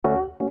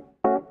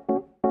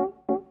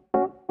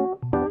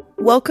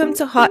Welcome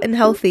to Hot and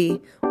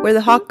Healthy, where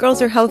the hot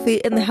girls are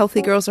healthy and the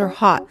healthy girls are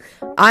hot.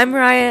 I'm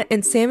Mariah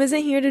and Sam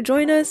isn't here to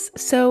join us,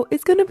 so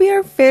it's going to be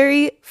our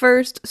very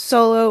first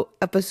solo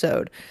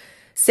episode.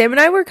 Sam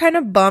and I were kind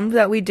of bummed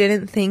that we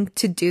didn't think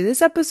to do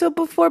this episode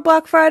before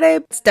Black Friday.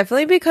 It's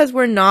definitely because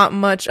we're not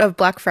much of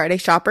Black Friday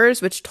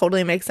shoppers, which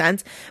totally makes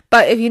sense.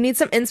 But if you need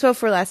some inspo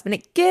for last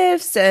minute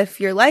gifts, if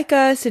you're like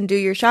us and do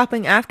your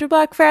shopping after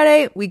Black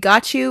Friday, we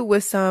got you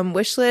with some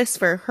wish lists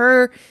for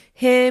her,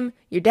 him,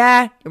 your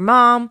dad, your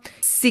mom,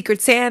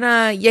 Secret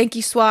Santa,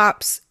 Yankee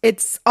swaps.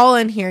 It's all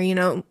in here,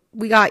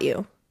 we got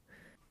you.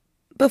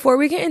 Before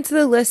we get into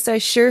the list, I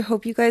sure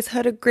hope you guys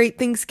had a great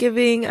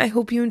Thanksgiving. I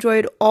hope you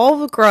enjoyed all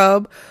the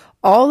grub,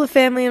 all the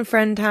family and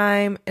friend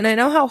time. And I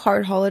know how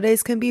hard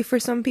holidays can be for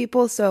some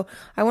people, so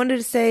I wanted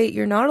to say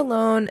you're not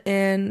alone,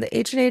 and the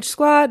H&H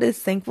squad is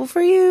thankful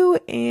for you,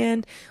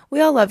 and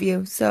we all love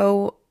you.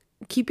 So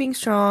keep being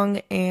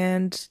strong,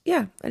 and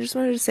yeah, I just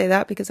wanted to say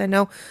that because I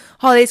know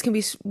holidays can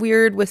be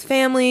weird with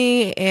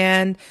family,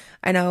 and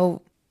I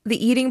know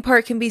the eating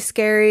part can be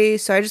scary,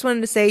 so I just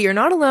wanted to say you're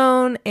not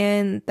alone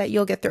and that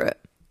you'll get through it.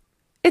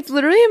 It's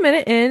literally a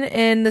minute in,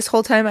 and this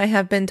whole time I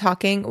have been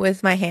talking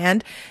with my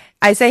hand.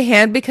 I say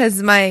hand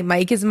because my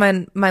mic is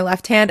my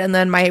left hand, and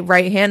then my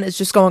right hand is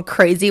just going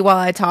crazy while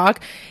I talk.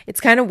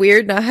 It's kind of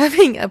weird not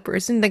having a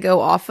person to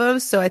go off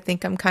of, so I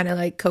think I'm kind of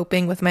like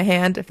coping with my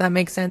hand, if that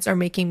makes sense, or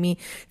making me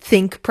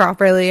think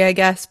properly, I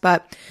guess.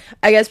 But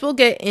I guess we'll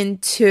get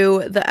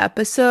into the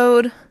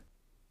episode.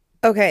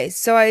 Okay,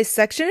 so I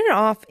sectioned it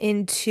off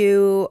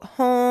into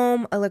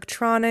home,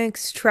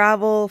 electronics,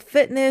 travel,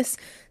 fitness,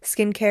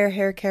 skincare,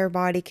 hair care,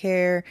 body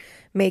care,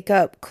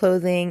 makeup,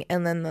 clothing,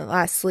 and then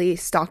lastly,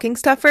 stocking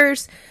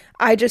stuffers.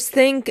 I just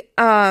think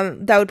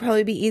that would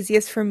probably be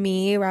easiest for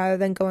me rather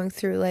than going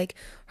through like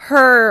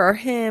her or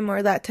him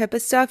or that type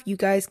of stuff. You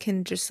guys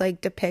can just like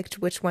depict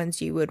which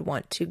ones you would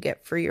want to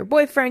get for your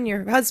boyfriend,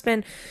 your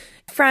husband,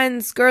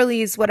 friends,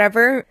 girlies,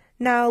 whatever.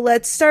 Now,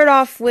 let's start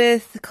off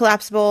with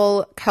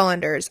collapsible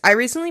calendars. I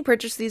recently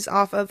purchased these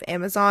off of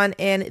Amazon,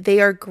 and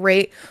they are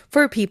great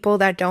for people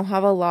that don't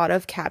have a lot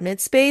of cabinet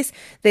space.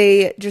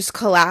 They just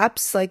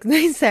collapse, like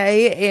they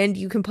say, and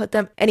you can put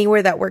them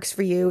anywhere that works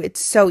for you. It's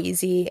so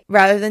easy.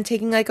 Rather than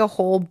taking like a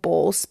whole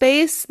bowl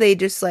space, they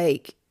just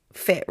like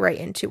fit right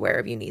into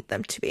wherever you need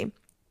them to be.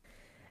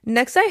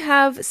 Next, I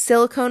have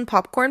silicone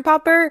popcorn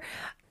popper.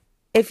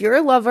 If you're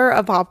a lover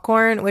of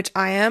popcorn, which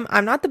I am,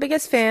 I'm not the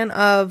biggest fan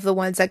of the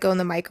ones that go in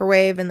the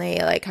microwave and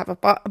they like have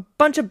a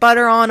bunch of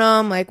butter on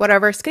them, like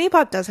whatever. Skinny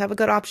Pop does have a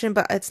good option,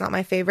 but it's not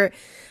my favorite.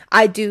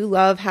 I do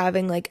love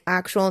having like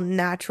actual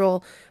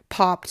natural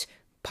popped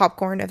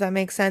popcorn, if that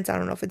makes sense. I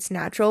don't know if it's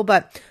natural,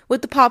 but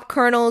with the pop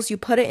kernels, you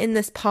put it in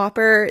this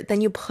popper,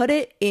 then you put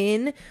it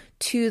in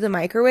to the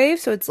microwave.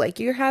 So it's like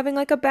you're having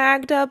like a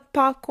bagged up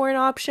popcorn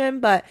option,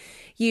 but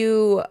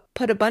you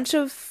put a bunch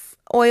of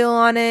oil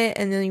on it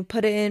and then you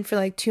put it in for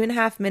like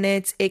 2.5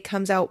 minutes. It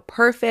comes out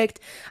perfect.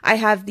 I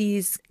have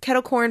these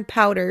kettle corn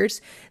powders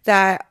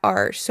that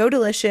are so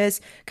delicious.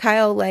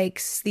 Kyle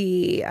likes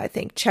I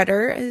think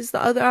cheddar is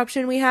the other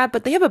option we have,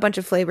 but they have a bunch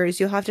of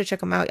flavors. You'll have to check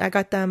them out. I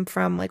got them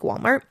from like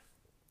Walmart.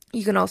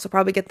 You can also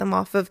probably get them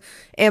off of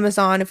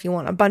Amazon if you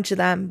want a bunch of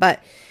them,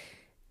 but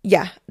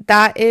yeah,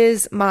 that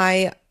is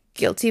my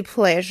guilty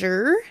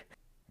pleasure.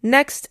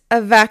 Next,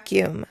 a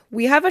vacuum.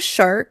 We have a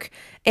Shark,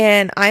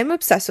 and I'm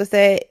obsessed with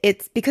it.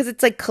 It's because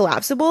it's like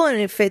collapsible and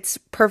it fits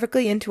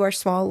perfectly into our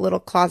small little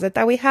closet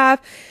that we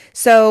have.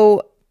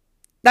 So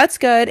that's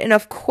good. And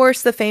of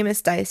course, the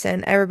famous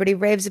Dyson. Everybody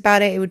raves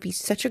about it. It would be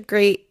such a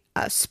great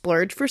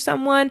splurge for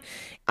someone.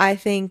 I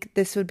think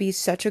this would be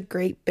such a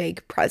great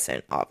big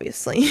present,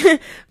 obviously.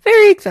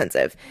 Very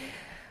expensive.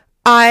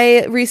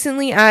 I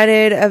recently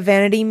added a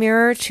vanity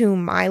mirror to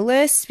my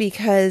list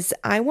because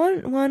I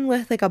want one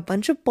with like a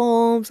bunch of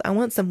bulbs. I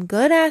want some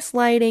good ass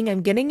lighting.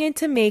 I'm getting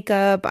into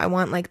makeup. I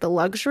want like the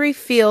luxury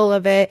feel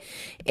of it.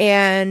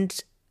 And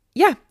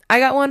yeah, I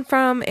got one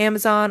from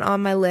Amazon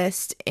on my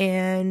list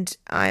and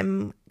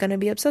I'm gonna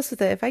be obsessed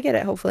with it if I get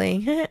it,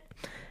 hopefully.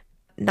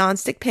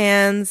 Nonstick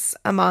pans,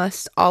 a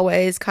must,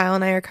 always. Kyle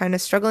and I are kind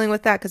of struggling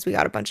with that because we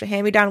got a bunch of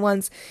hand-me-down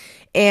ones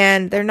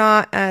and they're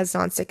not as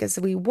nonstick as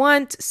we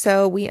want,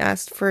 so we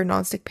asked for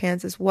nonstick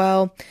pans as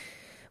well.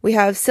 We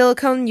have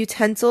silicone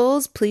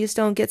utensils. Please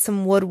don't get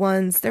some wood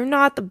ones. They're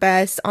not the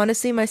best.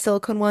 Honestly, my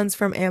silicone ones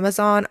from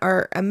Amazon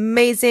are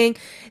amazing.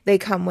 They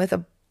come with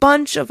a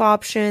bunch of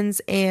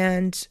options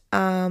and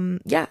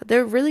yeah,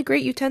 they're really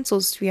great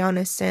utensils, to be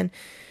honest, and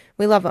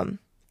we love them.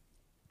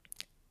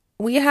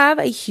 We have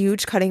a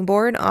huge cutting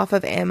board off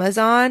of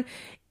Amazon.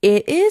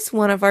 It is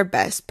one of our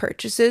best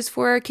purchases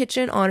for our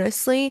kitchen,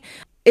 honestly.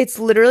 It's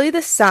literally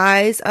the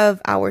size of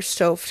our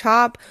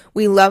stovetop.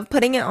 We love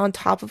putting it on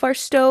top of our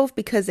stove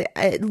because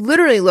it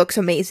literally looks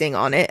amazing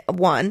on it,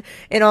 one.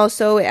 And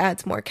also it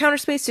adds more counter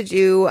space to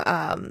do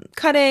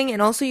cutting.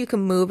 And also you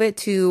can move it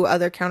to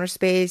other counter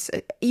space,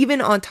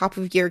 even on top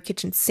of your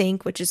kitchen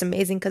sink, which is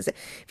amazing because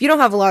if you don't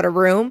have a lot of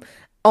room,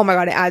 oh my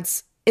God, it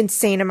adds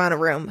insane amount of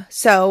room.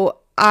 So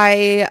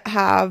I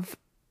have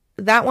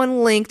that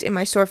one linked in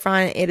my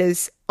storefront. It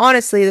is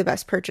honestly the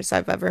best purchase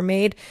I've ever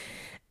made.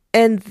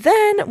 And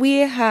then we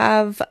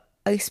have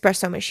an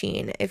espresso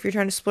machine. If you're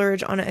trying to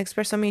splurge on an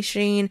espresso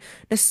machine,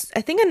 I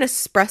think an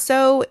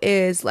espresso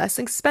is less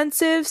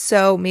expensive,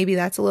 so maybe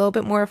that's a little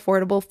bit more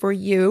affordable for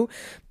you.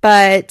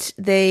 But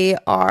they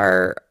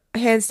are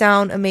hands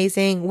down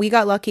amazing. We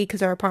got lucky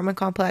because our apartment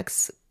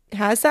complex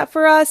has that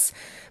for us.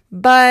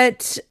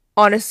 But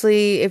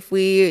honestly, if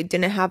we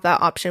didn't have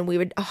that option, we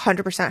would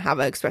 100% have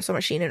an espresso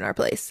machine in our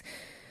place.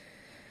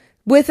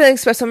 With an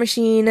espresso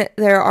machine,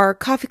 there are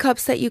coffee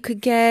cups that you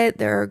could get.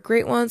 There are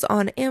great ones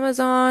on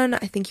Amazon.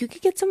 I think you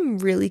could get some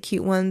really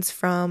cute ones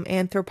from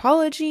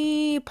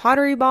Anthropology,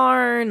 Pottery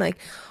Barn, like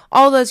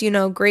all those,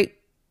 great,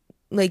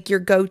 like your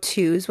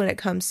go-tos when it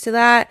comes to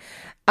that.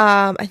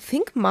 I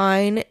think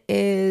my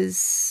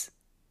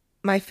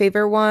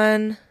favorite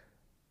one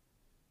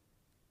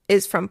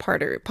is from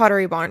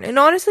Pottery Barn. And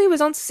honestly, it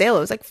was on sale. It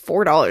was like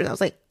 $4. I was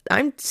like,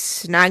 I'm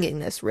snagging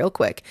this real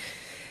quick.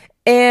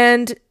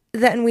 And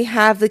then we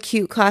have the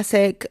cute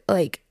classic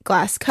like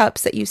glass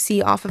cups that you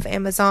see off of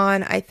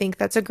Amazon. I think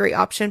that's a great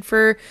option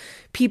for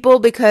people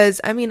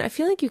because I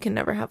feel like you can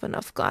never have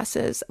enough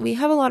glasses. We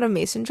have a lot of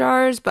mason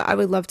jars, but I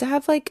would love to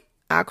have like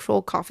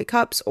actual coffee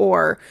cups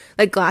or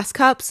like glass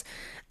cups.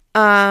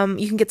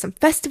 You can get some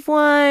festive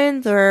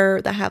ones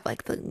or that have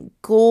like the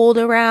gold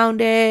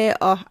around it.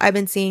 Oh, I've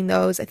been seeing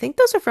those. I think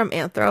those are from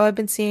Anthro I've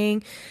been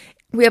seeing.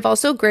 We have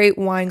also great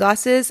wine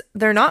glasses.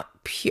 They're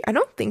not pure. I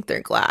don't think they're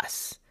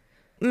glass.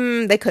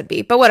 They could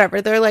be, but whatever.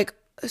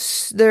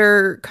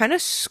 They're kind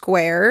of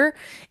square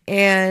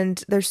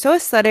and they're so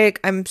aesthetic.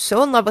 I'm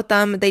so in love with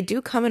them. They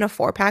do come in a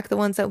 4-pack, the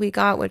ones that we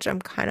got, which I'm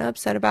kind of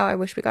upset about. I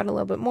wish we got a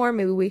little bit more.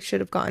 Maybe we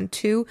should have gotten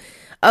 2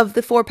 of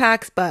the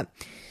 4-packs, but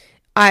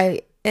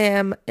I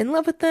am in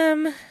love with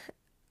them.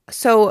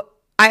 So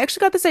I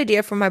actually got this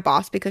idea from my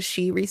boss because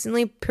she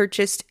recently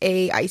purchased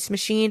a ice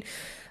machine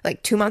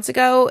like 2 months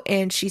ago,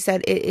 and she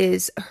said it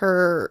is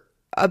her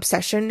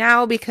obsession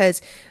now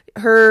because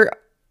her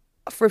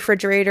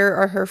refrigerator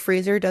or her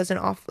freezer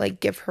doesn't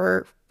give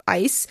her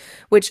ice,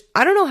 which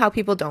I don't know how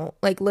people don't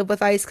like live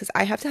with ice because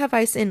I have to have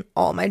ice in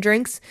all my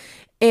drinks.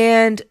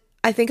 And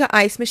I think an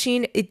ice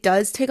machine, it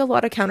does take a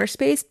lot of counter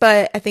space,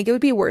 but I think it would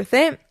be worth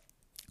it.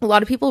 A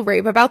lot of people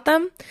rave about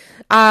them.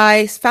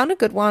 I found a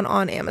good one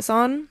on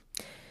Amazon.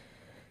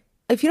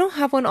 If you don't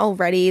have one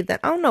already, then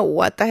I don't know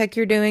what the heck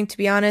you're doing, to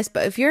be honest.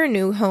 But if you're a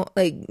new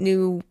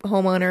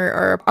homeowner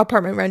or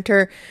apartment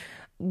renter,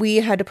 we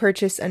had to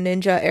purchase a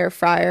Ninja air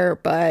fryer,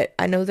 but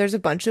I know there's a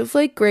bunch of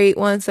like great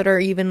ones that are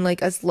even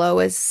like as low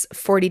as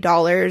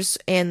 $40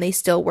 and they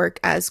still work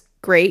as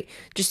great.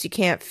 Just you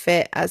can't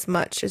fit as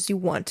much as you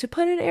want to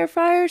put in an air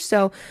fryer.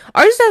 So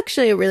ours is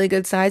actually a really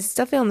good size. It's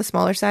definitely on the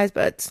smaller size,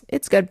 but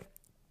it's good.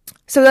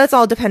 So that's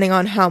all depending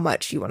on how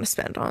much you want to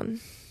spend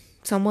on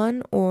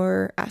someone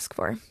or ask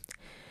for.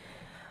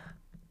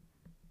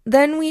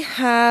 Then we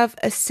have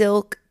a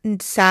silk and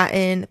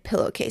satin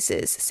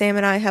pillowcases. Sam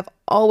and I have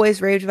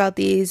always raved about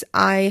these.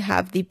 I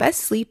have the best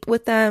sleep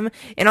with them.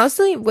 And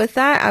honestly, with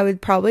that, I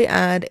would probably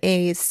add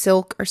a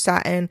silk or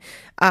satin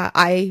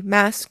eye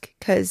mask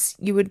because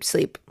you would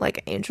sleep like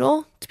an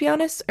angel, to be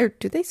honest. Or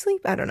do they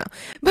sleep? I don't know.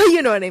 But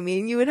you know what I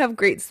mean. You would have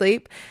great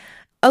sleep.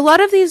 A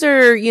lot of these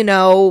are,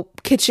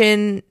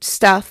 kitchen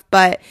stuff,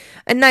 but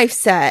a knife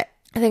set.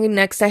 I think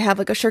next I have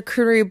like a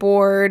charcuterie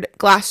board,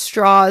 glass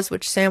straws,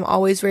 which Sam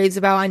always raves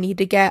about. I need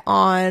to get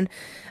on.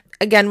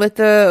 Again, with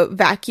the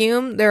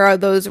vacuum, there are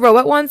those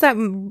robot ones that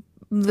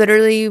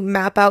literally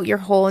map out your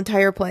whole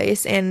entire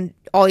place and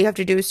all you have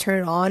to do is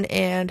turn it on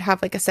and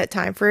have like a set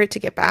time for it to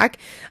get back.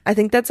 I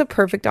think that's a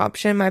perfect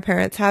option. My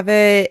parents have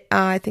it.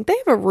 I think they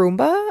have a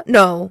Roomba.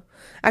 No,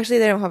 actually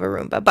they don't have a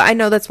Roomba, but I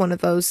know that's one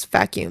of those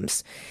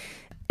vacuums.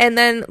 And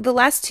then the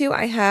last 2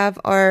 I have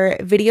are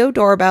video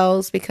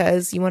doorbells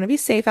because you want to be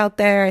safe out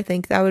there. I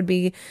think that would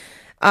be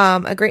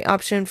a great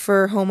option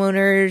for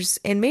homeowners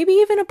and maybe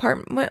even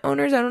apartment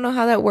owners. I don't know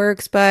how that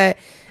works, but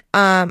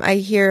I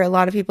hear a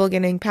lot of people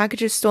getting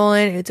packages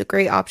stolen. It's a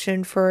great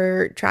option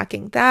for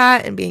tracking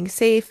that and being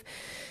safe.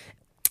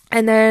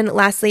 And then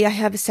lastly, I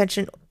have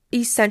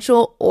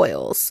essential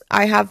oils.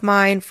 I have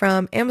mine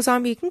from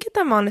Amazon, but you can get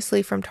them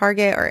honestly from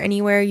Target or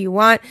anywhere you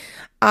want.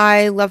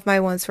 I love my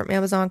ones from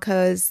Amazon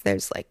because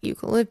there's like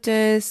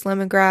eucalyptus,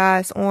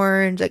 lemongrass,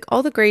 orange, like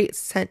all the great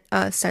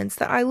scents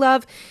that I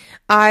love.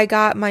 I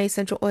got my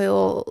essential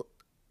oil.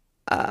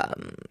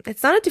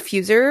 It's not a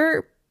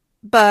diffuser,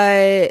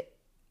 but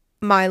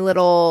my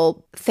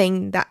little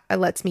thing that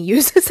lets me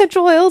use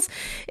essential oils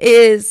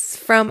is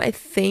from, I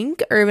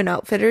think, Urban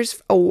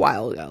Outfitters a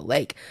while ago.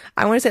 Like,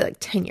 I want to say like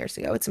 10 years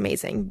ago. It's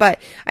amazing.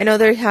 But I know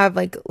they have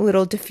like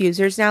little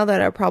diffusers now that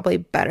are probably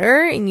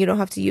better and you don't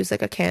have to use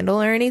like a candle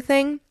or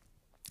anything.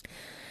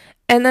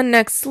 And then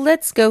next,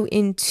 let's go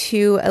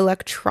into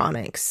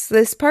electronics.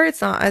 This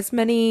part's not as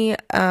many,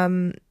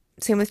 same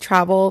with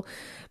travel.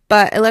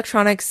 But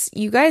electronics,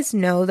 you guys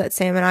know that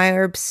Sam and I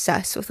are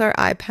obsessed with our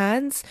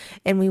iPads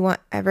and we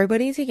want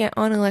everybody to get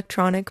on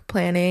electronic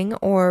planning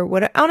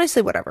or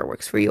honestly, whatever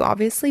works for you,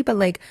 obviously. But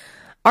like,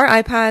 Our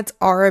iPads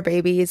are our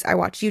babies. I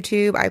watch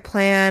YouTube, I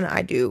plan,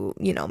 I do,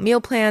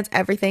 meal plans,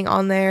 everything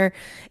on there.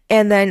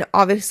 And then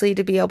obviously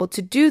to be able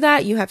to do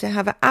that, you have to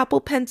have an Apple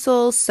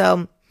Pencil.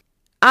 So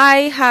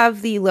I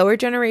have the lower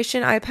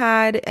generation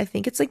iPad. I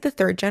think it's like the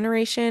third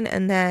generation,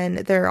 and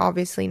then there are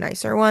obviously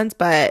nicer ones,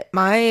 but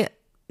my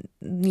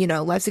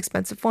less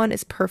expensive one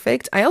is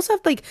perfect. I also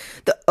have like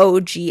the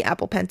OG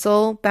Apple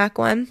Pencil back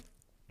one.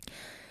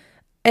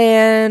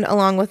 And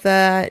along with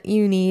that,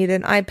 you need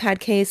an iPad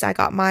case. I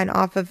got mine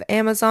off of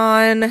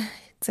Amazon.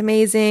 It's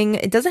amazing.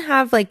 It doesn't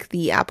have like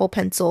the Apple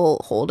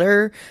Pencil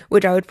holder,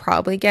 which I would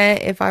probably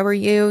get if I were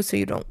you, so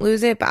you don't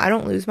lose it. But I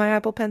don't lose my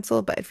Apple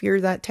Pencil. But if you're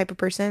that type of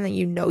person and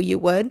you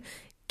would,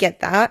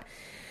 get that.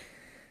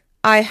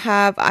 I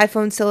have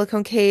iPhone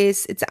silicone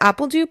case. It's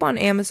Apple dupe on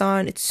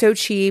Amazon. It's so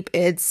cheap.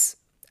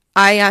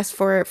 I asked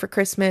for it for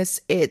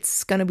Christmas.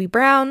 It's gonna be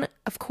brown,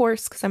 of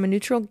course, because I'm a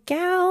neutral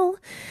gal.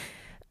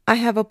 I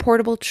have a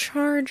portable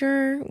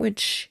charger,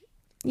 which,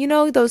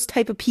 those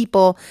type of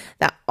people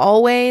that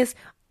always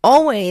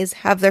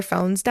have their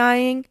phones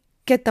dying,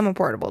 get them a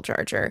portable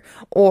charger.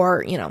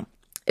 Or,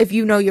 if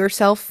you know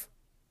yourself,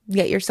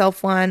 get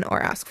yourself one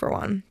or ask for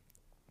one.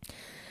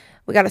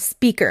 We got a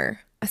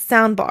speaker, a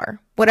sound bar,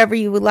 whatever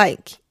you would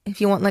like.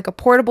 If you want like a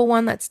portable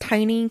one that's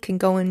tiny, can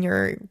go in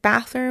your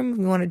bathroom. If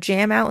you want to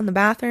jam out in the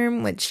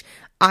bathroom, which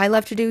I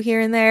love to do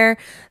here and there.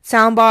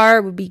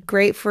 Soundbar would be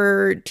great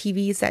for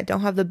TVs that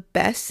don't have the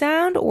best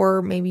sound,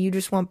 or maybe you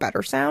just want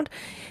better sound.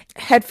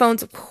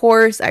 Headphones, of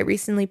course. I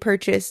recently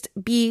purchased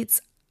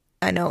Beats.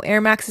 I know Air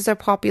Maxes are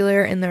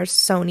popular, and there's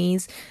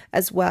Sony's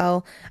as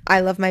well. I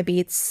love my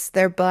Beats.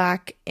 They're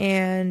black,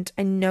 and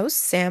I know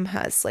Sam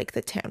has like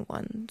the tan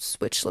ones,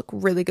 which look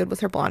really good with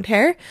her blonde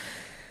hair.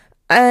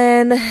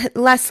 And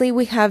lastly,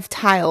 we have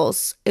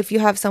tiles. If you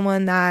have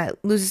someone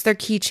that loses their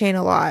keychain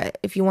a lot,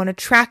 if you want to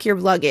track your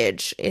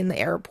luggage in the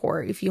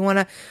airport, if you want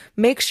to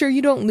make sure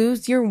you don't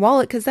lose your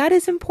wallet, because that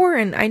is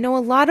important. I know a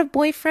lot of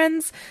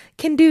boyfriends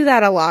can do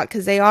that a lot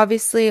because they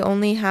obviously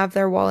only have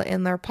their wallet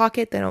in their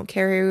pocket. They don't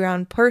carry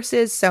around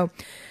purses. So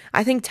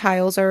I think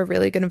tiles are a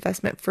really good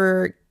investment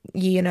for,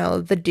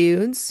 the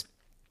dudes.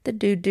 The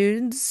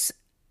dudes.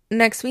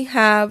 Next, we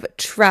have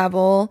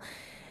travel.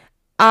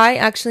 I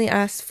actually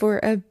asked for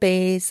a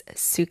beige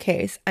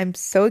suitcase. I'm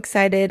so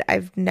excited.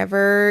 I've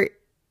never,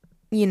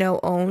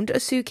 owned a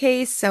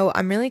suitcase, so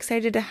I'm really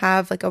excited to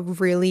have like a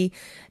really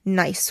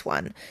nice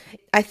one.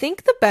 I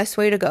think the best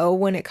way to go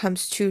when it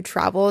comes to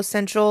travel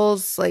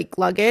essentials like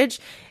luggage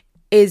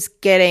is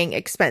getting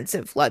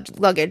expensive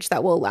luggage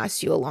that will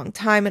last you a long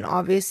time, and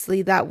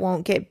obviously that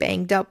won't get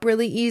banged up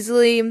really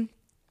easily.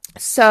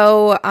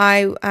 So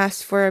I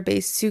asked for a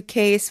beige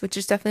suitcase, which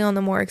is definitely on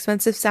the more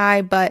expensive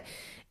side, but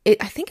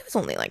I think it was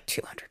only like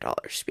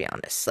 $200 to be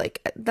honest.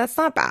 Like, that's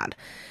not bad.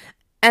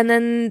 And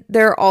then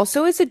there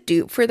also is a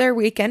dupe for their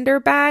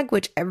weekender bag,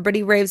 which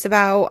everybody raves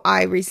about.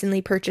 I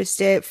recently purchased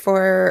it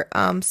for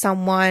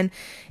someone.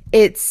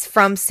 It's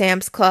from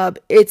Sam's Club.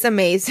 It's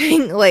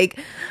amazing. Like,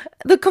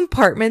 the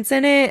compartments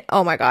in it,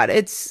 oh my god,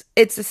 it's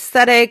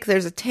aesthetic.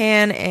 There's a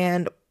tan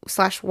and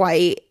 /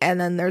 white, and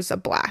then there's a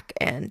black.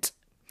 And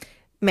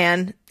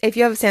man, if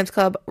you have a Sam's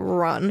Club,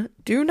 run.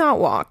 Do not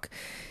walk.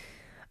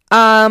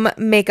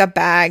 Makeup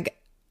bag.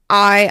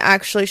 I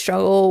actually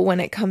struggle when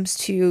it comes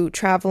to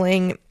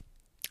traveling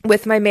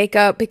with my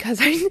makeup because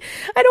I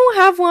don't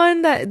have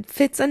one that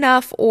fits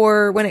enough,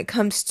 or when it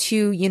comes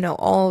to,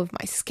 all of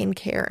my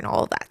skincare and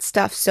all of that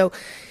stuff. So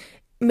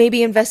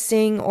maybe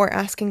investing or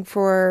asking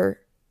for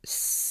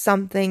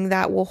something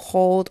that will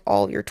hold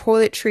all your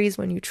toiletries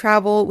when you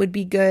travel would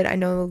be good. I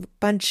know a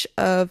bunch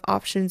of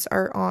options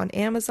are on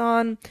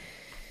Amazon.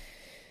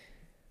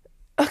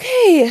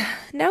 Okay,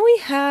 now we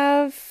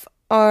have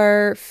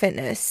our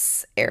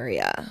fitness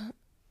area.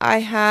 I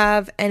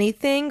have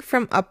anything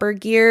from Upper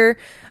Gear.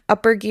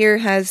 Upper Gear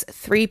has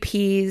 3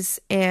 Ps,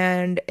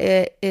 and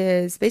it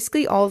is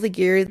basically all the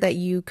gear that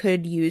you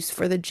could use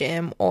for the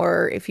gym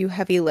or if you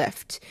heavy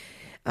lift.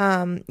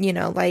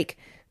 Like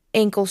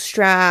ankle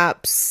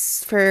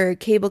straps for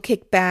cable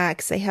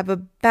kickbacks. They have a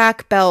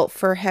back belt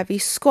for heavy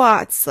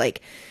squats,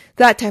 like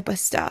that type of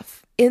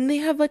stuff. And they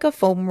have like a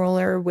foam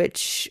roller,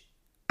 which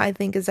I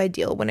think is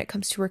ideal when it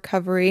comes to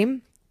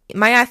recovery.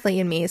 My athlete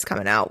in me is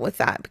coming out with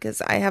that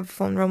because I have a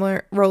foam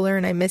roller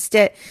and I missed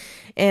it,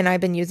 and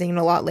I've been using it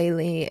a lot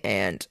lately,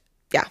 and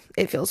yeah,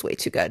 it feels way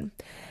too good.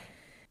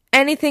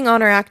 Anything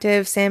Honor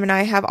Active, Sam and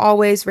I have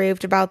always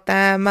raved about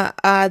them.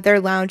 Their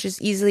lounge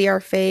is easily our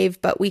fave,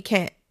 but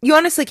you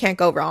honestly can't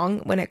go wrong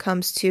when it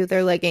comes to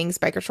their leggings,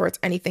 biker shorts,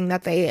 anything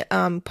that they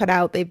put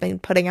out. They've been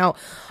putting out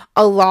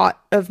a lot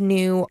of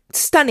new,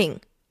 stunning,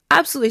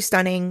 absolutely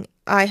stunning.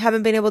 I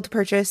haven't been able to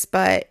purchase,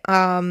 but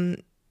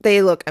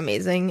they look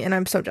amazing, and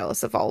I'm so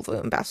jealous of all of the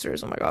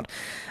ambassadors. Oh my god.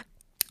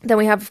 Then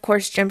we have, of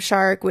course,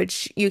 Gymshark,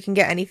 which you can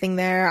get anything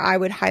there. I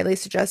would highly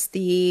suggest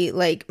the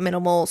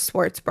minimal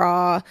sports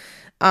bra.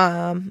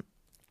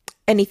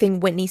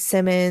 Anything Whitney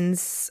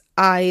Simmons.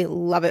 I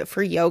love it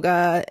for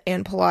yoga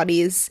and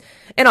Pilates,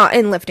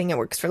 and lifting. It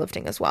works for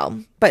lifting as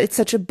well. But it's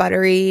such a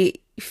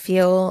buttery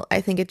feel.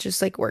 I think it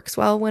just like works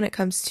well when it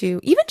comes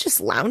to even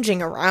just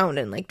lounging around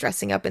and like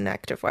dressing up in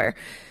activewear.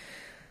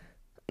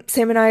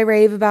 Sam and I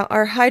rave about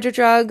our Hydro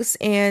drugs,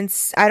 and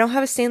I don't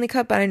have a Stanley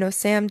Cup, but I know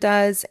Sam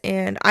does.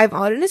 And I've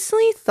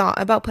honestly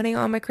thought about putting it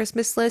on my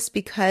Christmas list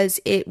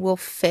because it will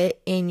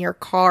fit in your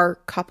car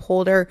cup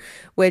holder,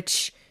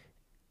 which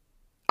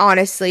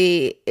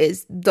honestly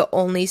is the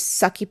only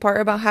sucky part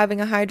about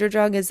having a Hydro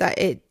jug, is that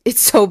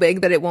it's so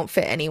big that it won't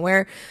fit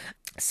anywhere.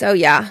 So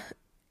yeah.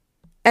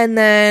 And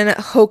then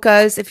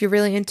Hoka's, if you're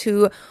really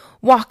into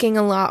walking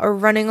a lot or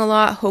running a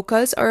lot,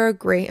 Hoka's are a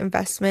great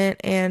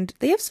investment, and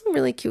they have some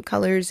really cute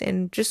colors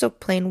and just a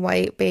plain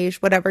white, beige,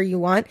 whatever you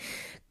want.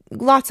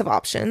 Lots of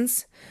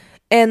options.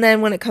 And then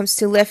when it comes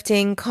to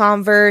lifting,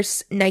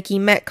 Converse, Nike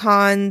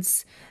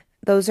Metcons,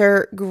 those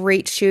are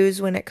great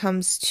shoes when it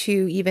comes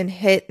to even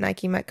hit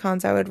Nike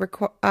Metcons.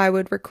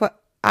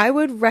 I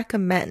would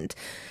recommend.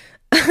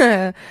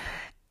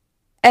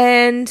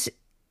 And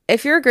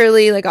if you're a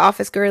girly, like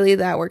office girly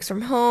that works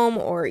from home,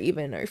 or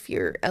even if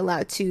you're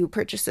allowed to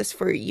purchase this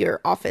for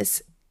your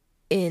office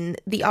in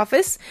the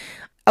office,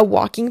 a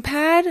walking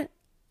pad,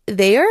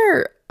 they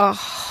are a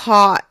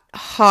hot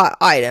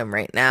item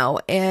right now.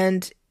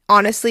 And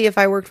honestly, if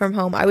I worked from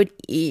home, I would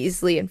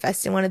easily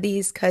invest in one of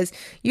these because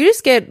you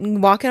just get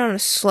walking on a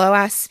slow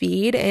ass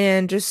speed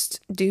and just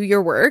do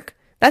your work.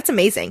 That's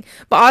amazing.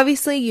 But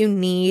obviously you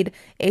need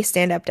a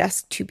stand-up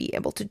desk to be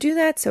able to do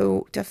that.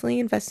 So definitely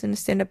invest in a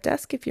stand-up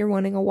desk if you're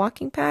wanting a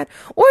walking pad,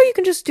 or you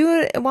can just do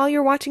it while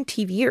you're watching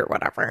TV or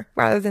whatever,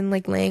 rather than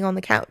like laying on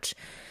the couch.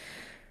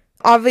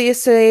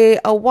 Obviously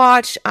a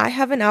watch. I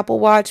have an Apple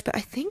Watch, but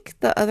I think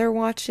the other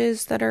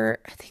watches I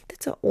think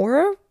that's an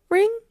Aura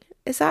ring.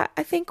 Is that,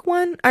 I think,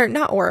 one? Or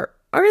not Aura.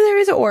 Or there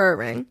is an Aura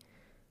ring.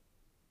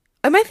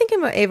 Am I thinking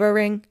about Ava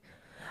ring?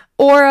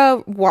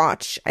 Aura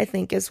watch, I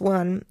think, is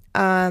one.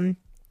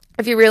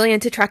 If you're really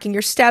into tracking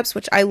your steps,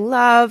 which I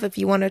love,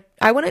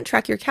 I wouldn't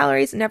track your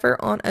calories,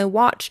 never on a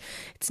watch.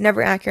 It's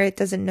never accurate. It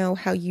doesn't know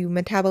how you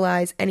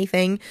metabolize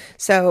anything.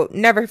 So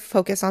never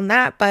focus on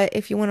that. But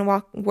if you want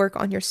to work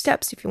on your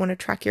steps, if you want to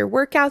track your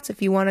workouts,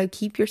 if you want to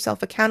keep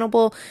yourself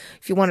accountable,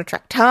 if you want to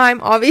track time,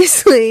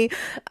 obviously,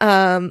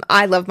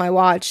 I love my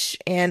watch,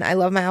 and I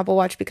love my Apple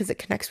Watch because it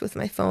connects with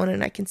my phone,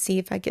 and I can see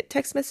if I get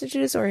text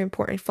messages or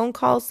important phone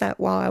calls that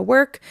while I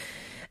work.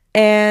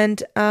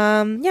 And,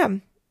 yeah.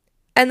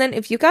 And then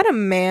if you got a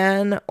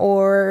man,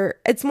 or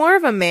it's more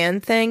of a man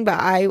thing, but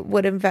I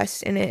would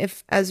invest in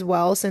it as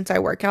well, since I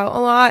work out a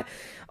lot,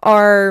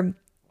 are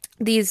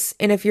these,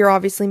 and if you're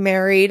obviously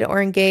married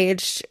or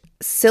engaged,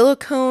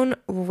 silicone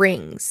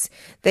rings.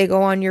 They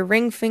go on your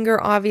ring finger,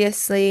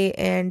 obviously,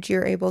 and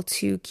you're able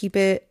to keep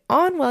it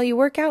on while you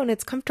work out, and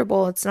it's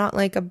comfortable. It's not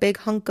like a big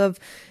hunk of,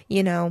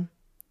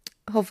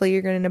 hopefully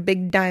you're getting a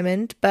big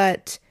diamond,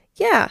 but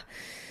yeah.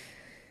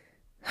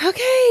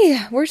 Okay,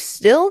 we're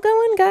still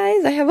going,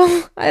 guys. I have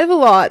a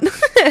lot.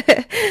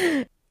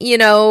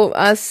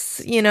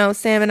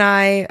 Sam and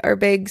I are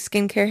big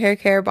skincare, hair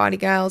care, body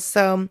gals,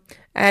 so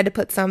I had to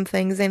put some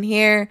things in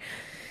here.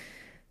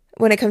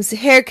 When it comes to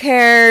hair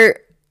care,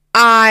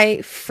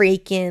 I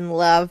freaking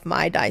love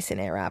my Dyson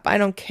Airwrap. I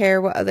don't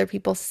care what other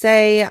people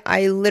say.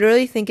 I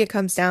literally think it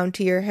comes down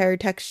to your hair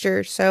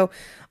texture. So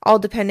all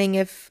depending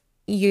if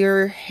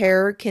your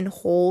hair can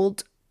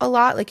hold a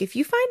lot. Like if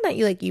you find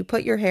that you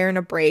put your hair in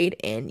a braid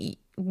and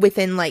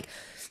within like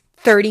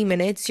 30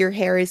 minutes your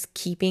hair is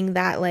keeping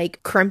that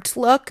like crimped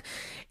look,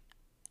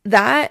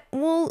 that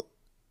will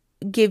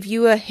give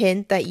you a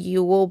hint that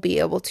you will be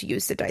able to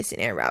use the Dyson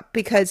Airwrap,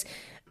 because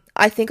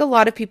I think a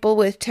lot of people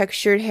with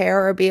textured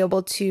hair are be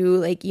able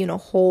to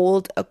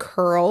hold a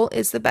curl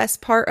is the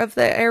best part of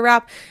the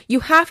Airwrap.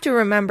 You have to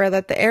remember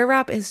that the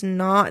Airwrap is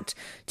not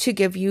to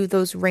give you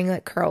those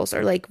ringlet curls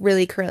or like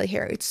really curly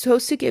hair. It's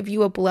supposed to give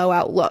you a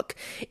blowout look.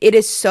 It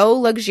is so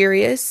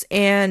luxurious,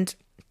 and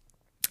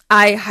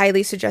I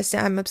highly suggest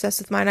it. I'm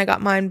obsessed with mine. I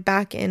got mine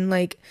back in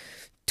like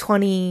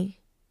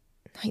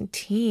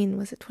 2019.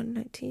 Was it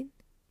 2019?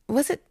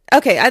 Was it?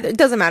 Okay, it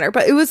doesn't matter.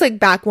 But it was like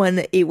back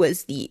when it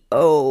was the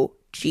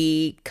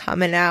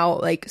coming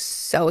out, like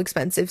so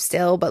expensive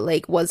still, but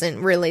like wasn't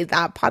really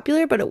that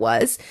popular, but it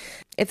was,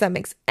 if that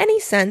makes any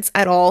sense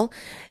at all.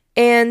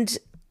 And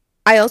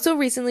I also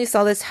recently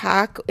saw this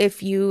hack.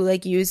 If you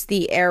like use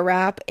the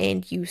Airwrap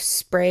and you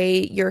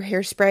spray your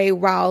hairspray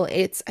while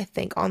it's, I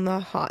think, on the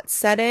hot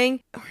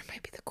setting, or it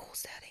might be the cool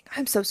setting.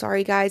 I'm so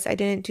sorry, guys. I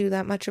didn't do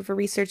that much of a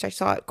research. I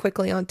saw it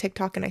quickly on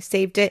TikTok and I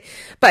saved it.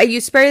 But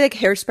you spray like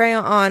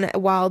hairspray on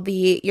while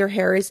your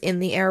hair is in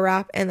the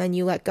Airwrap, and then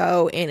you let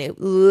go, and it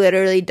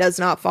literally does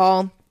not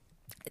fall.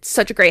 It's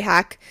such a great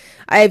hack.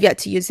 I have yet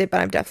to use it, but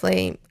I'm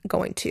definitely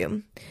going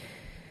to.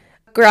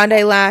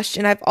 Grande Lash,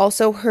 and I've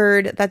also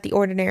heard that The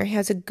Ordinary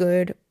has a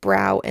good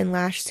brow and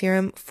lash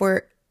serum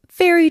for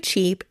very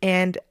cheap,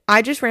 and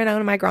I just ran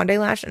out of my Grande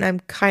Lash, and I'm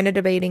kind of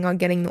debating on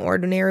getting The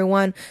Ordinary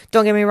one.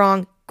 Don't get me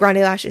wrong, Grande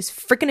Lash is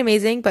freaking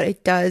amazing, but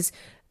it does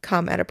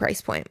come at a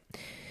price point.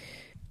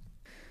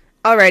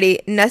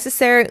 Alrighty,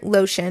 Necessaire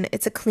lotion.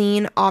 It's a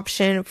clean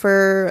option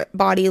for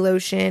body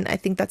lotion. I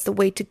think that's the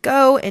way to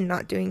go, and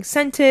not doing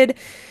scented.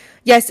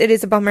 Yes, it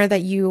is a bummer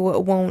that you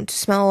won't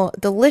smell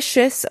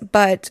delicious,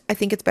 but I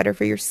think it's better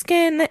for your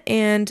skin.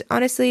 And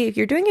honestly, if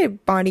you're doing your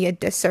body a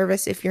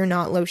disservice if you're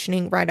not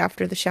lotioning right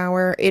after the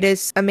shower, it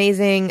is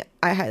amazing.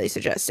 I highly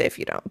suggest it if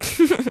you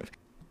don't.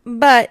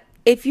 But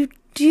if you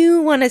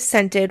do want a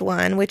scented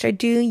one, which I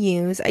do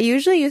use, I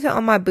usually use it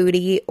on my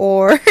booty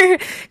or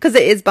because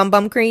it is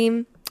bum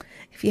cream.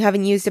 If you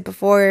haven't used it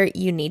before,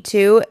 you need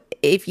to.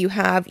 If you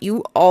have,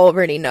 you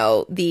already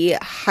know the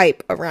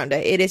hype around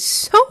it. It is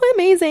so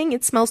amazing.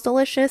 It smells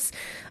delicious.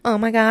 Oh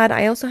my God.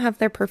 I also have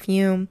their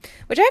perfume,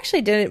 which I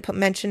actually didn't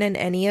mention in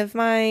any of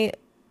my,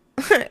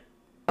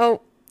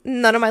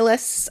 none of my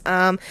lists.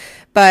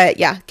 But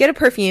yeah, get a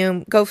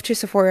perfume, go to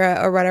Sephora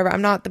or whatever.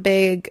 I'm not the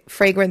big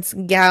fragrance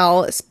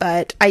gal,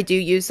 but I do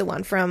use the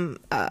one from,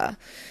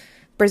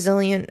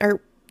 Brazilian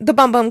or the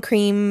Bum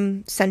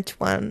Cream scent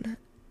one.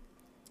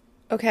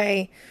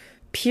 Okay,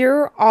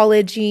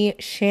 Pureology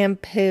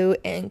shampoo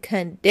and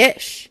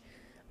condish.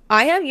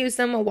 I have used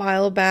them a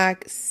while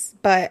back,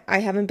 but I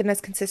haven't been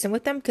as consistent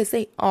with them because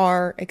they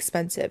are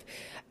expensive.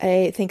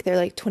 I think they're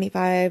like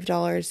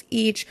 $25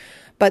 each,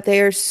 but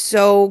they are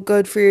so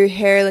good for your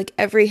hair. Like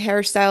every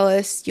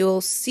hairstylist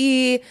you'll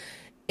see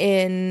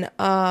in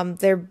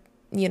their,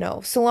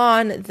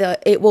 salon,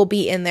 it will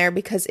be in there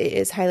because it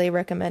is highly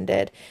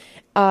recommended.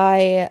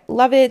 I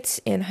love it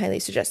and highly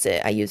suggest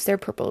it. I use their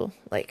purple,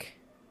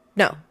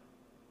 no.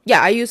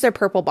 Yeah, I use their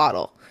purple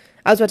bottle.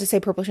 I was about to say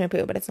purple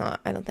shampoo, but it's not,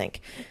 I don't think.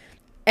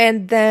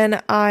 And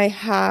then I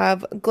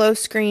have Glow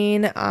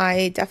Screen.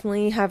 I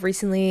definitely have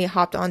recently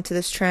hopped onto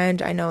this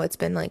trend. I know it's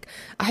been like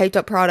a hyped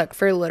up product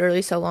for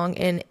literally so long,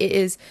 and it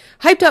is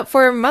hyped up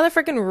for a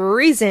motherfucking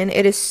reason.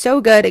 It is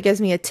so good. It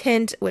gives me a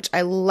tint, which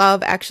I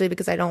love actually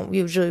because I don't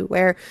usually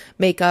wear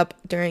makeup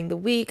during the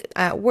week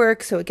at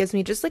work. So it gives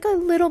me just like a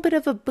little bit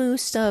of a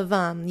boost of,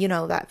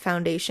 that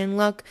foundation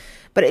look,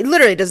 but it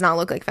literally does not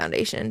look like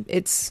foundation.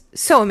 It's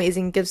so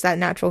amazing. It gives that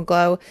natural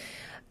glow,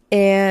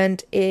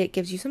 and it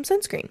gives you some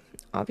sunscreen.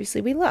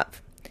 Obviously we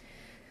love.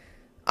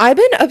 I've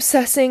been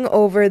obsessing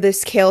over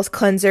this Kale's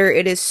cleanser.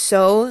 It is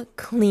so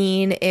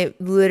clean. It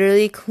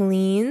literally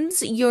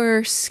cleans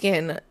your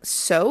skin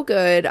so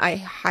good. I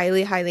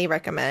highly, highly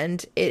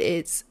recommend. It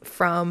is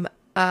from,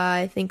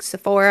 I think,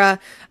 Sephora.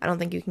 I don't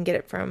think you can get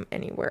it from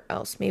anywhere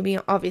else. Maybe,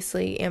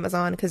 obviously,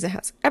 Amazon because it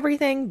has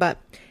everything. But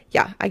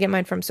yeah, I get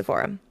mine from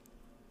Sephora.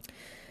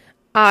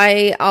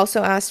 I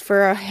also asked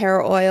for a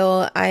hair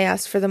oil. I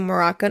asked for the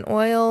Moroccan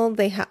oil.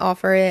 They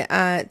offer it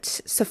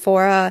at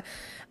Sephora.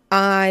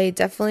 I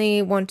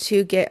definitely want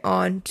to get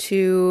on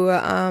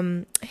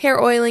to hair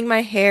oiling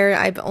my hair.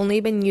 I've only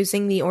been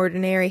using the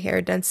Ordinary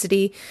Hair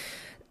Density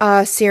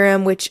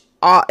serum, which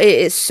it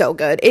is so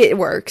good. It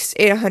works.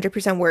 It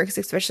 100% works,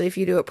 especially if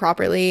you do it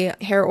properly.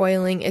 Hair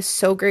oiling is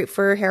so great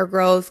for hair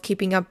growth,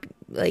 keeping up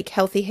like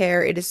healthy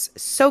hair. It is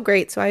so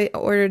great. So I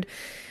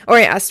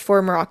asked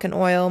for Moroccan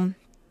oil.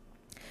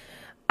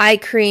 Eye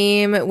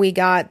cream, we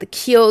got the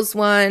Kiehl's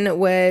one,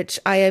 which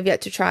I have yet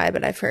to try,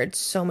 but I've heard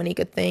so many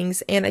good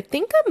things. And I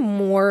think I'm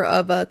more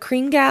of a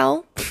cream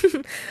gal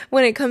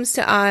when it comes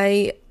to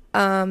eye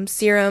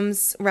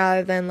serums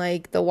rather than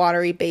like the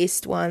watery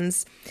based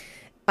ones,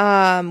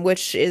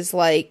 which is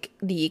like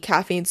the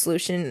caffeine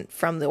solution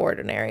from The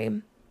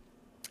Ordinary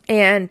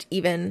and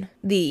even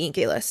the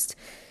Inky List.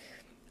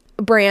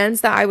 Brands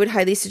that I would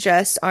highly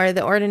suggest are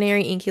The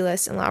Ordinary, Inky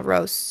List, and La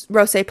Rose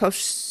La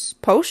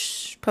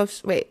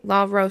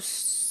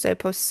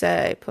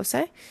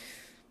Rose-Posay.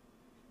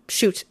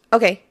 Shoot.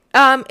 Okay.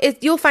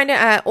 You'll find it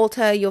at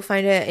Ulta. You'll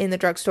find it in the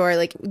drugstore.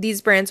 Like,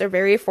 these brands are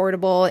very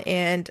affordable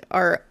and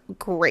are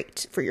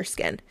great for your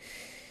skin.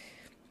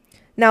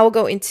 Now we'll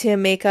go into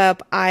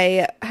makeup.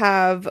 I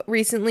have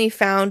recently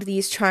found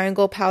these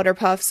triangle powder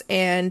puffs,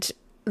 and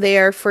they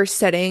are for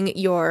setting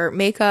your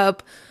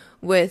makeup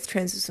with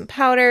translucent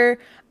powder.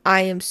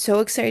 I am so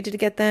excited to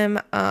get them.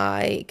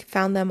 I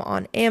found them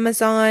on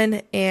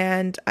Amazon,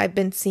 and I've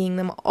been seeing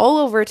them all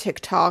over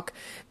TikTok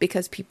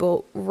because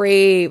people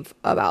rave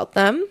about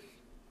them.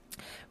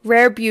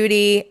 Rare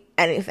Beauty,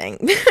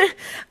 anything.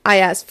 I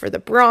asked for the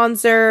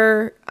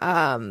bronzer.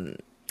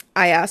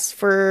 I asked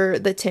for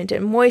the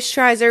tinted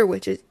moisturizer,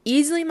 which is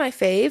easily my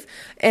fave,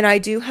 and I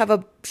do have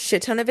a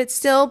shit ton of it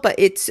still, but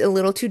it's a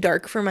little too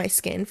dark for my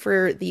skin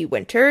for the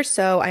winter,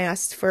 so I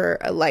asked for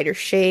a lighter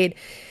shade.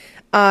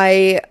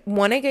 I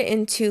want to get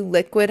into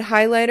liquid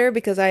highlighter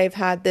because I've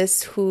had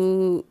this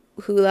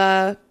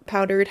Hoola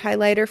powdered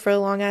highlighter for a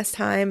long ass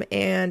time,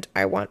 and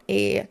I want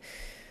a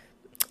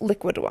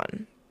liquid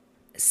one.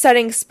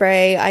 Setting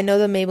spray. I know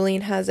the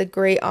Maybelline has a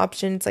great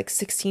option. It's like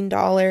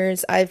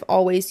 $16. I've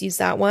always used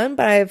that one,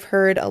 but I've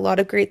heard a lot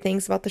of great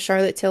things about the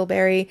Charlotte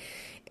Tilbury,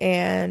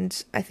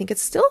 and I think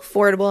it's still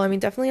affordable. I mean,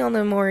 definitely on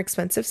the more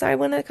expensive side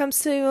when it comes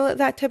to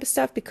that type of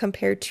stuff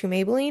compared to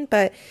Maybelline,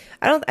 but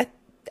I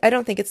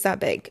don't think it's that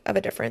big of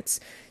a difference,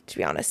 to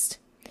be honest.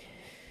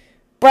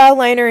 Brow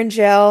liner and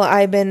gel.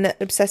 I've been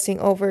obsessing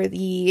over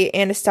the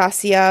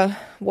Anastasia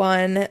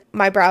one.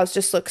 My brows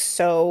just look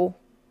so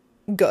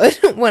good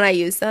when I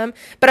use them.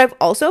 But I've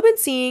also been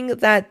seeing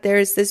that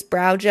there's this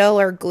brow gel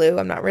or glue.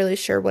 I'm not really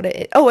sure what it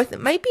is. Oh, it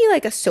might be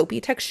like a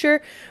soapy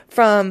texture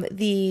from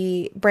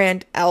the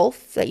brand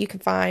Elf that you can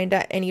find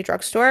at any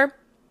drugstore.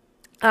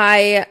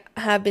 I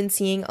have been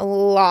seeing a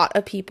lot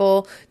of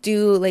people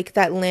do like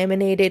that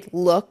laminated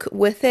look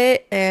with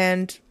it,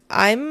 and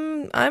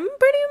I'm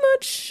pretty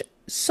much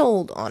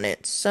sold on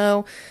it.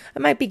 So I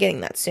might be getting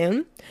that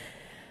soon.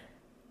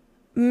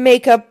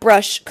 Makeup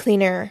brush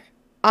cleaner.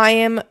 I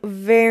am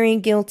very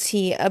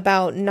guilty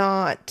about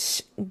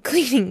not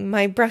cleaning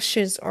my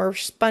brushes or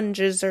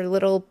sponges or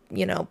little,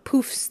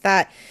 poofs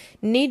that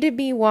need to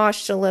be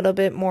washed a little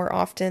bit more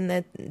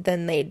often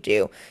than they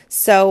do.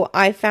 So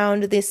I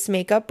found this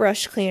makeup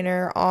brush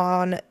cleaner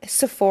on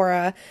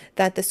Sephora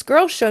that this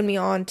girl showed me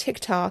on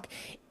TikTok.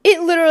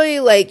 It literally,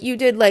 you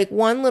did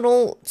one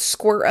little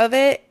squirt of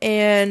it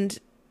and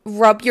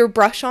rub your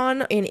brush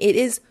on, and it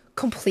is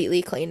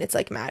completely clean. It's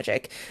like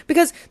magic.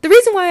 Because the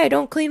reason why I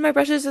don't clean my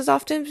brushes as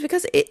often is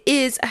because it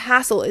is a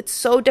hassle. It's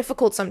so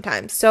difficult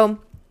sometimes. So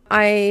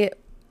I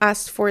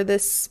asked for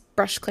this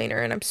brush cleaner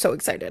and I'm so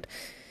excited.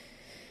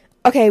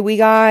 Okay, we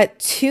got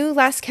 2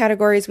 last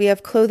categories. We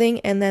have clothing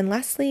and then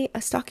lastly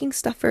a stocking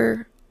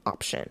stuffer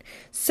option.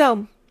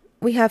 So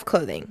we have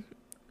clothing.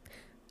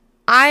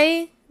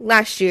 I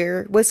last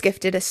year was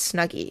gifted a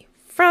Snuggie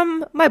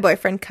from my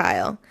boyfriend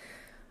Kyle.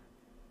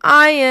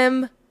 I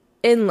am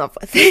in love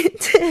with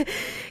it.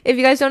 If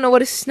you guys don't know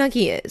what a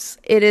Snuggie is,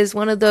 it is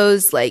one of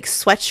those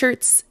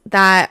sweatshirts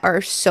that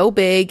are so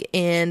big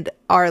and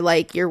are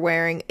like you're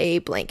wearing a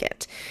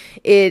blanket.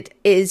 It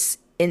is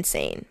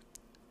insane.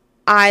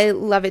 I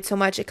love it so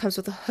much. It comes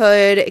with a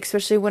hood,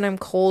 especially when I'm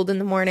cold in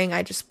the morning.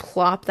 I just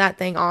plop that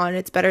thing on.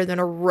 It's better than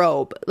a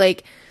robe.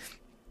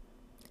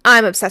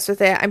 I'm obsessed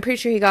with it. I'm pretty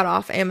sure he got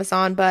off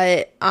Amazon,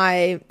 but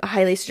I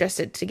highly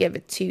suggested to give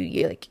it to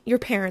you, your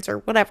parents or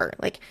whatever.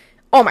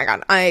 Oh my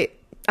god, I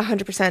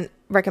 100%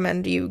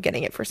 recommend you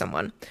getting it for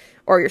someone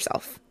or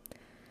yourself.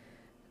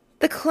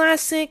 The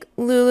classic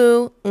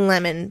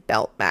Lululemon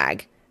belt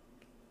bag.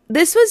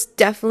 This was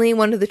definitely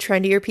one of the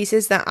trendier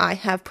pieces that I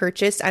have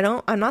purchased.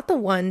 I'm not the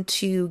one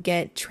to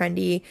get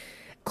trendy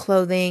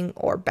clothing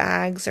or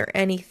bags or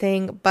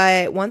anything,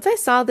 but once I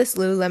saw this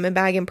Lululemon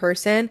bag in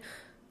person,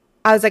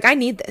 I was like, I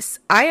need this.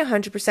 I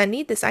 100%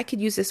 need this. I could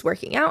use this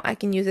working out. I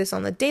can use this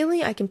on the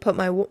daily. I can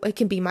it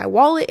can be my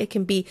wallet. It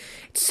can be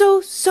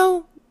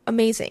so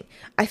amazing.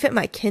 I fit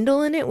my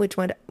Kindle in it,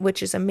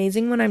 which is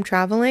amazing when I'm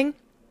traveling.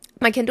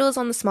 My Kindle is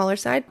on the smaller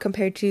side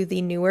compared to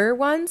the newer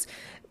ones.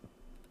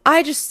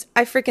 I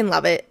freaking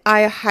love it.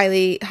 I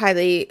highly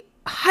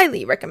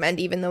recommend,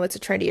 even though it's a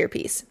trendier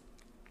piece.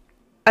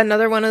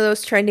 Another one of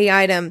those trendy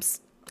items,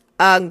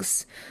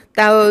 Uggs.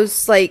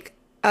 Those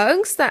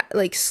Uggs that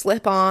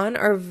slip on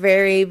are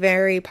very,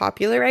 very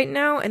popular right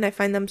now, and I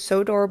find them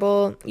so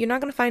adorable. You're not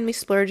going to find me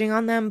splurging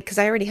on them because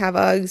I already have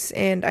Uggs,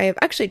 and I have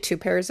actually 2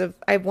 pairs I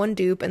have 1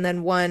 dupe and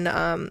then 1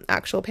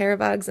 actual pair of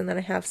Uggs, and then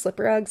I have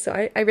slipper Uggs,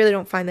 so I really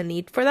don't find the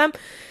need for them,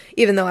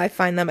 even though I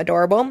find them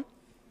adorable.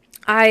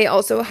 I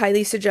also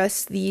highly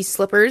suggest the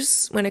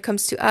slippers when it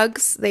comes to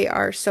Uggs. They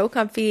are so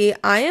comfy.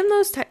 I am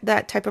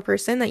that type of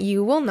person that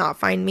you will not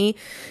find me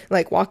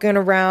walking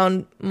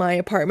around my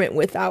apartment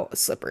without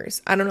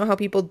slippers. I don't know how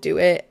people do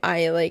it.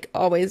 I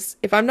always,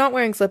 if I'm not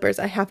wearing slippers,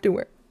 I have to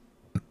wear,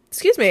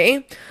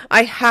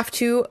 I have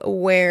to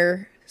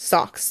wear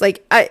socks.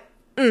 I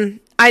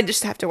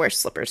just have to wear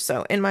slippers.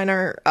 So, and mine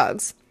are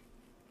Uggs.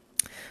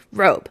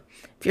 Robe.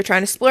 If you're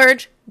trying to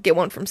splurge, get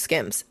one from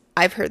Skims.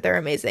 I've heard they're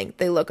amazing.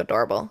 They look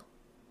adorable.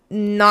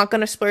 Not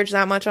gonna splurge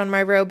that much on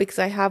my robe because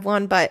I have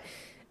one, but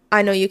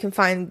I know you can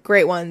find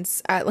great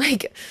ones at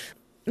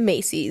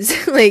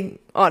Macy's,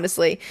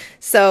 honestly.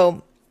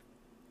 So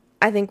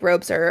I think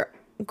robes are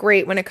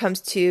great when it comes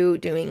to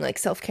doing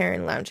self-care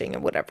and lounging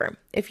and whatever.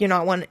 If you're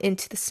not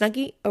into the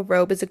Snuggie, a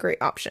robe is a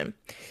great option.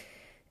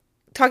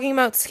 Talking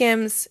about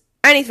Skims,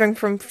 anything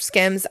from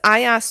Skims,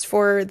 I asked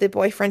for the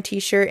boyfriend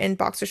t-shirt and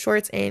boxer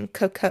shorts in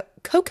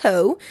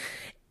Cocoa.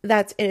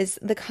 That is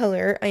the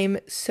color. I am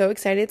so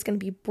excited. It's going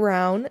to be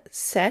brown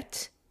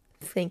set.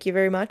 Thank you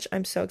very much.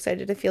 I'm so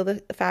excited to feel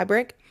the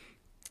fabric.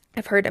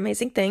 I've heard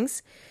amazing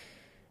things.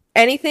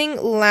 Anything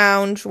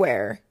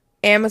loungewear.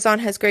 Amazon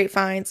has great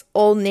finds.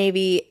 Old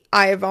Navy,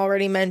 I've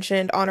already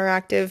mentioned Honor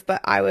Active,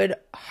 but I would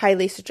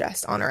highly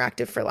suggest Honor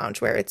Active for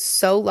loungewear. It's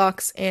so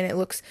luxe and it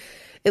looks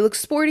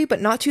sporty, but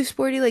not too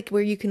sporty,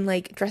 where you can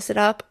dress it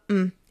up.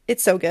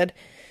 It's so good.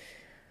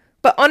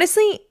 But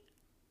honestly,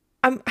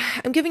 I'm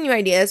giving you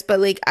ideas,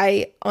 but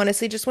I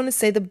honestly just want to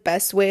say the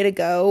best way to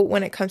go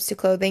when it comes to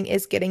clothing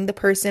is getting the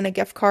person a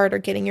gift card or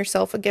getting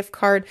yourself a gift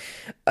card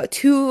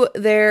to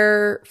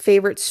their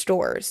favorite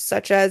stores,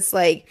 such as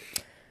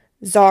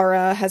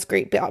Zara has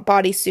great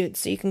bodysuits,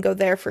 so you can go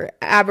there. For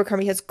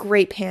Abercrombie has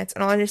great pants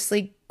and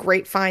honestly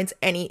great finds.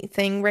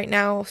 Anything right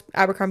now,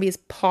 Abercrombie is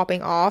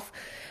popping off.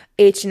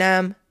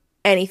 H&M,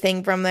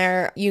 anything from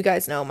there. You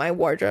guys know my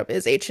wardrobe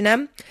is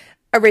H&M.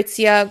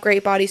 Aritzia,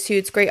 great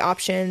bodysuits, great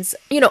options.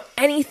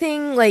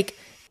 Anything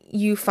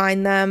you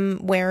find them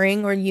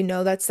wearing or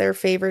that's their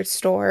favorite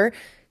store,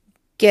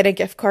 get a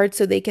gift card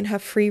so they can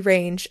have free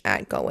range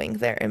at going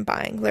there and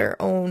buying their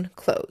own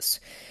clothes.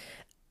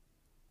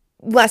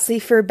 Lastly,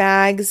 for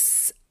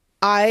bags,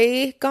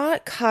 I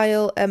got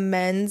Kyle a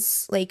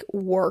men's like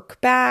work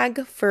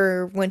bag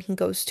for when he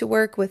goes to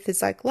work with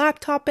his like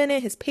laptop in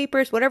it, his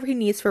papers, whatever he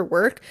needs for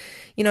work.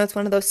 You know, it's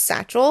one of those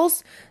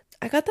satchels.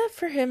 I got that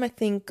for him, I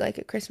think, like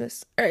at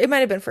Christmas, or it might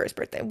have been for his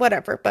birthday,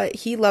 whatever, but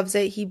he loves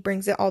it. He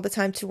brings it all the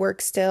time to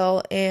work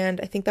still,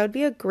 and I think that would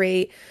be a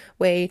great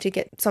way to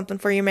get something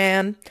for your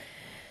man.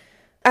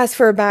 As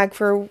for a bag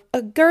for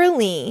a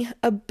girly,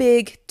 a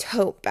big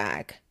tote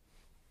bag.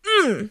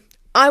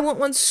 I want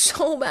one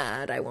so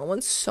bad. I want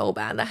one so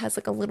bad that has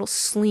like a little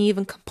sleeve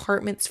and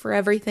compartments for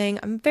everything.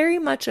 I'm very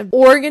much an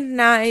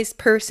organized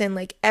person.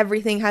 Like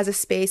everything has a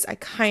space. I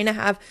kind of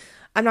have,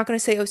 I'm not going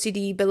to say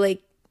OCD, but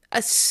like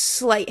a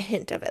slight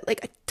hint of it,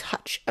 like a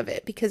touch of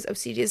it, because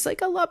OCD is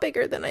like a lot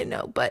bigger than I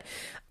know. But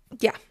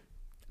yeah,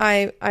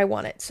 I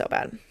want it so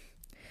bad.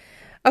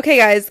 Okay,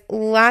 guys,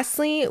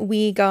 lastly,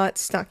 we got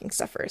stocking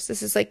stuffers.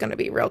 This is like going to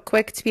be real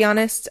quick, to be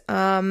honest.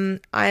 I'm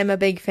a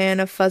big fan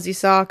of fuzzy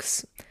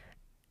socks.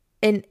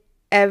 And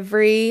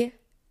every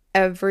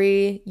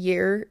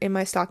year in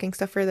my stocking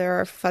stuffer, there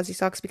are fuzzy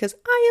socks because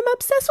I am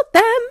obsessed with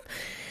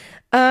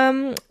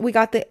them. We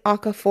got the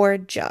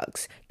Aquaphor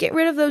jugs. Get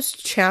rid of those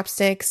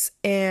chapsticks,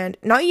 and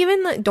not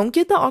even, don't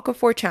get the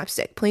Aquaphor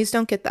chapstick. Please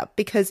don't get that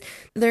because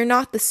they're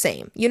not the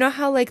same. You know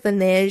how like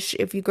Laneige,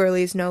 if you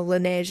girlies know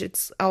Laneige,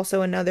 it's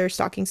also another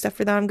stocking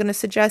stuffer that I'm going to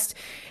suggest.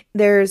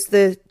 There's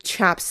the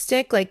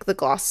chapstick, like the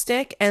gloss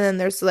stick, and then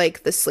there's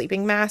like the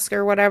sleeping mask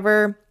or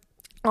whatever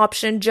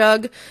option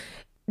jug.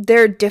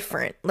 They're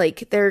different.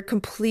 Like they're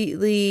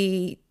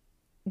completely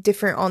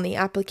different on the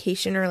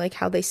application or like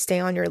how they stay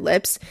on your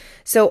lips.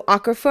 So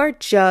Aquaphor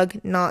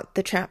jug, not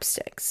the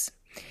chapsticks.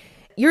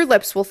 Your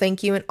lips will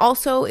thank you, and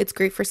also it's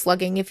great for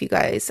slugging. If you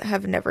guys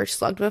have never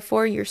slugged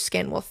before, your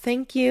skin will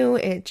thank you.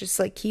 It just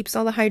like keeps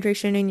all the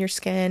hydration in your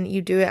skin.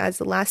 You do it as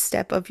the last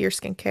step of your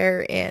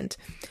skincare, and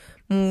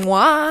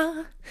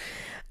mwah.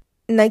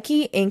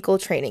 Nike ankle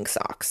training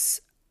socks.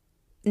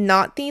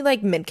 Not the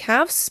like mid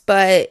calves,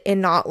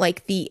 and not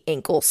like the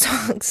ankle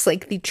socks,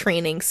 like the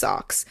training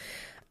socks.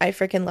 I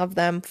freaking love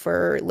them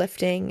for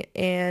lifting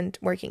and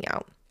working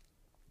out.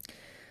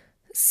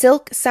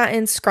 Silk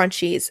satin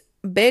scrunchies,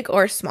 big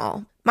or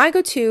small. My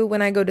go-to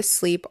when I go to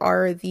sleep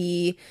are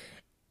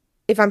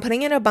if I'm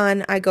putting in a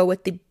bun, I go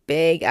with the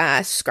big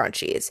ass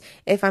scrunchies.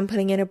 If I'm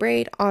putting in a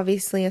braid,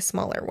 obviously a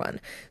smaller one.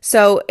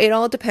 So it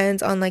all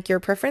depends on like your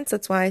preference.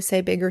 That's why I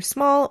say big or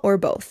small or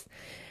both.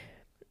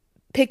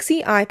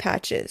 Pixie eye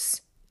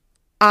patches.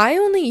 I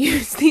only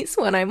use these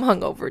when I'm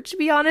hungover, to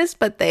be honest,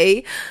 but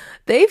they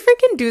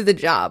freaking do the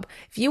job.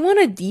 If you want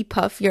to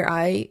depuff your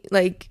eye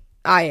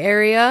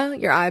area,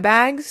 your eye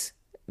bags,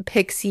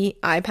 Pixie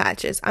eye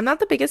patches. I'm not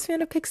the biggest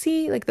fan of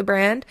Pixie, like the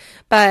brand,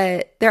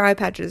 but their eye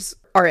patches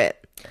are it.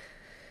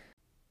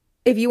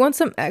 If you want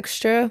some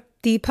extra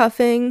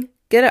depuffing,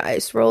 get an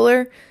ice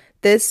roller.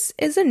 This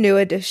is a new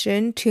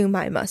addition to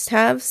my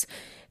must-haves.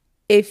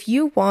 If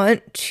you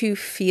want to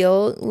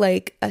feel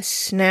like a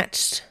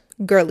snatched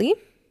girly,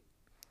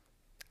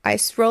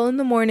 ice roll in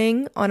the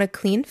morning on a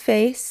clean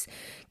face.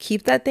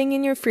 Keep that thing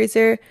in your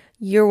freezer.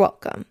 You're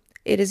welcome.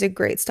 It is a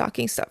great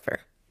stocking stuffer.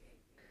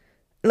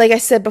 Like I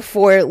said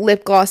before,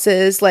 lip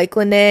glosses like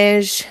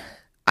Laneige.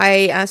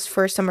 I asked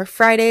for Summer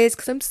Fridays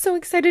because I'm so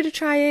excited to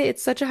try it.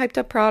 It's such a hyped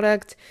up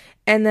product.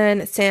 And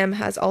then Sam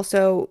has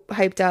also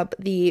hyped up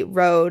the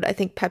Rhode, I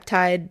think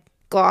peptide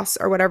gloss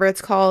or whatever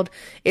it's called.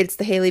 It's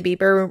the Hailey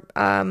Bieber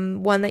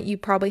one that you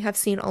probably have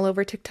seen all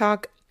over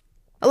TikTok.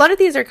 A lot of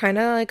these are kind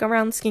of like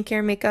around skincare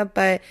and makeup,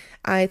 but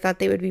I thought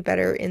they would be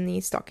better in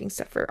the stocking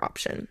stuffer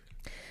option.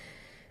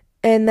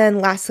 And then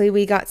lastly,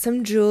 we got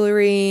some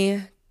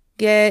jewelry.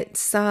 Get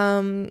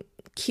some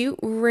cute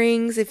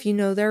rings if you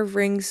know their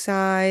ring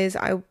size.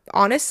 I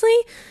honestly,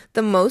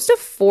 the most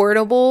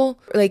affordable,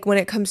 like when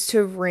it comes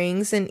to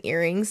rings and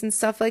earrings and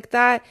stuff like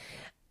that,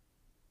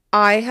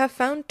 I have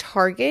found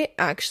Target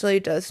actually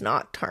does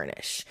not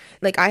tarnish.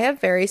 Like I have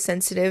very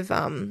sensitive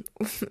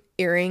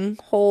earring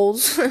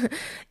holes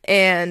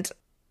and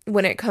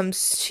when it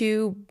comes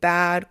to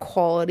bad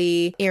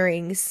quality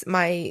earrings,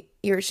 my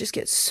ears just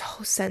get so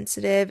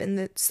sensitive and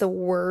it's the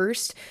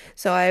worst.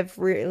 So I've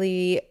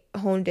really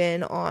honed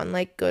in on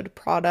like good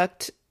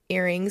product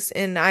earrings,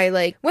 and I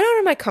like went out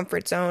of my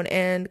comfort zone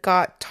and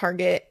got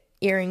Target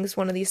earrings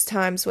one of these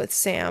times with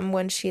Sam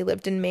when she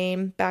lived in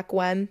Maine back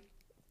when.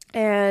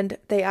 And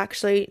they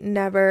actually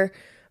never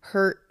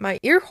hurt my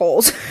ear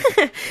holes.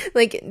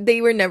 Like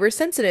they were never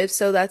sensitive.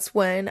 So that's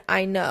when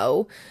I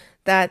know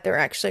that they're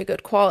actually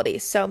good quality.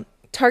 So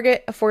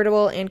Target,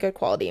 affordable and good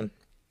quality.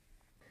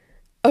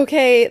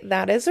 Okay,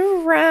 that is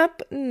a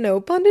wrap.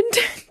 No pun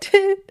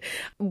intended.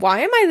 Why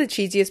am I the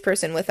cheesiest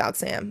person without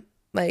Sam?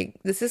 Like,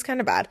 this is kind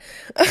of bad.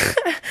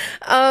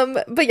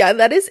 But yeah,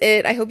 that is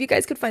it. I hope you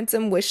guys could find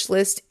some wish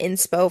list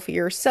inspo for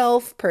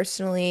yourself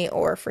personally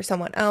or for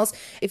someone else.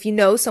 If you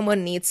know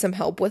someone needs some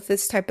help with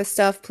this type of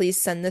stuff, please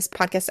send this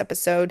podcast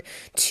episode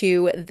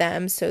to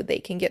them so they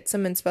can get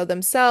some inspo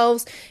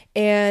themselves.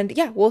 And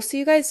yeah, we'll see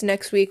you guys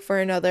next week for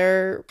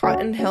another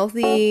hot and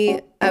healthy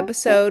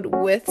episode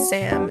with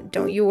Sam.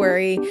 Don't you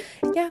worry.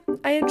 Yeah,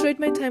 I enjoyed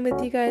my time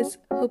with you guys.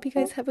 Hope you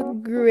guys have a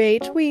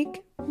great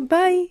week.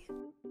 Bye.